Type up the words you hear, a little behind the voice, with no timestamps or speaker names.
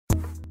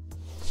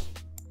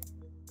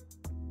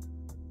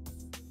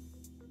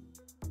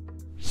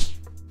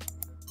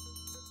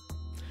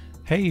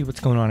Hey, what's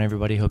going on,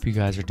 everybody? Hope you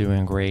guys are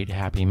doing great.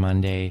 Happy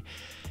Monday.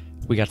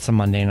 We got some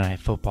Monday Night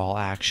Football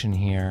action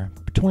here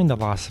between the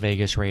Las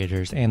Vegas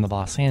Raiders and the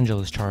Los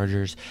Angeles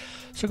Chargers.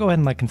 So go ahead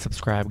and like and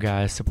subscribe,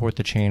 guys. Support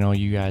the channel.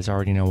 You guys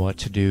already know what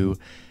to do.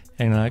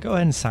 And go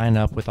ahead and sign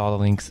up with all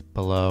the links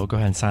below. Go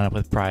ahead and sign up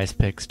with Prize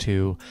Picks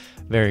too.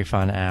 Very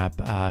fun app.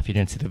 If you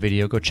didn't see the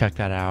video, go check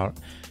that out.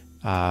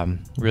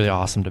 Really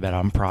awesome to bet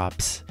on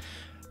props,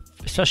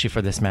 especially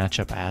for this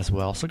matchup as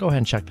well. So go ahead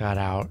and check that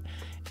out.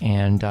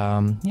 And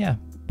yeah,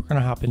 we're going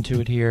to hop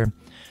into it here.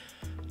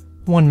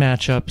 One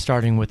matchup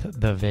starting with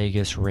the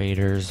Vegas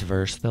Raiders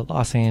versus the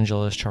Los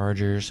Angeles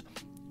Chargers.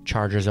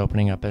 Chargers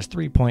opening up as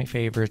 3-point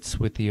favorites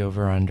with the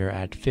over-under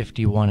at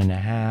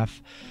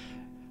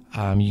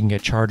 51.5. You can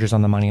get Chargers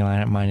on the money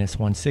line at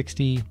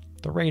 -160.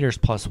 The Raiders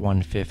plus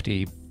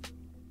 150.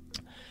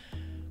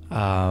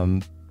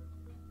 The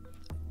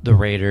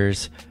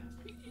Raiders,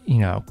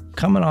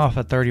 coming off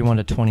a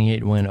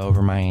 31-28 win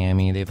over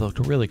Miami. They've looked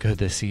really good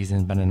this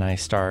season. Been a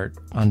nice start,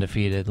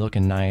 undefeated,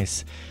 looking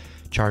nice.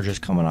 Chargers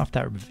coming off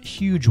that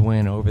huge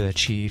win over the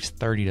Chiefs,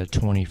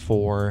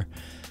 30-24.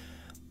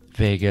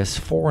 Vegas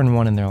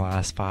 4-1 in their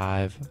last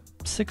 5,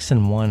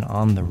 6-1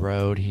 on the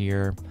road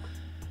here.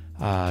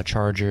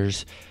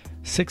 Chargers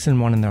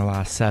 6-1 in their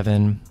last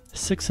 7,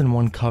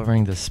 6-1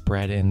 covering the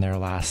spread in their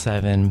last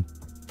 7.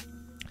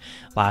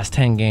 Last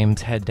 10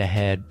 games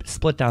head-to-head,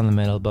 split down the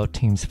middle, both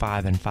teams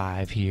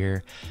 5-5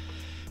 here.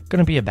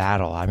 Going to be a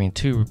battle. I mean,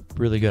 two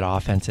really good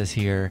offenses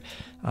here.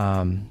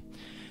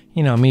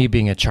 Me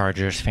being a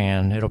Chargers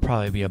fan, it'll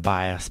probably be a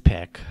biased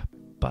pick.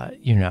 But,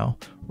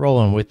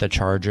 rolling with the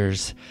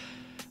Chargers.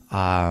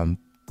 I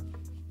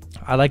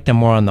like them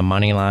more on the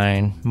money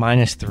line.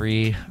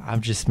 -3. I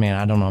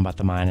don't know about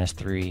the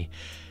 -3.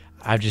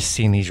 I've just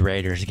seen these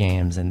Raiders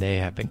games, and they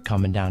have been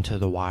coming down to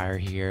the wire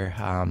here.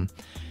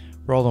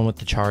 Rolling with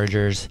the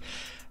Chargers.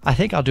 I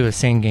think I'll do a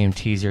same game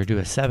teaser, do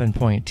a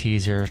 7-point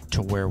teaser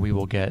to where we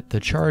will get the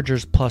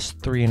Chargers plus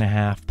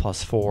 3.5,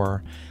 plus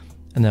 4.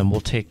 And then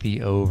we'll take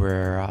the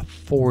over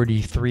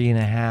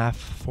 43.5,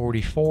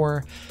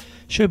 44.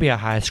 Should be a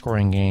high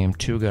scoring game.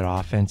 Two good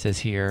offenses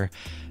here.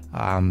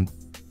 But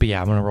yeah,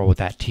 I'm going to roll with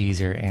that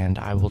teaser, and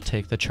I will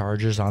take the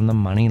Chargers on the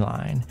money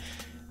line.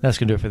 That's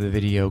going to do it for the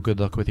video. Good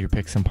luck with your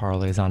picks and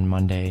parlays on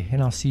Monday,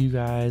 and I'll see you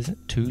guys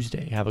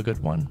Tuesday. Have a good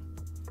one.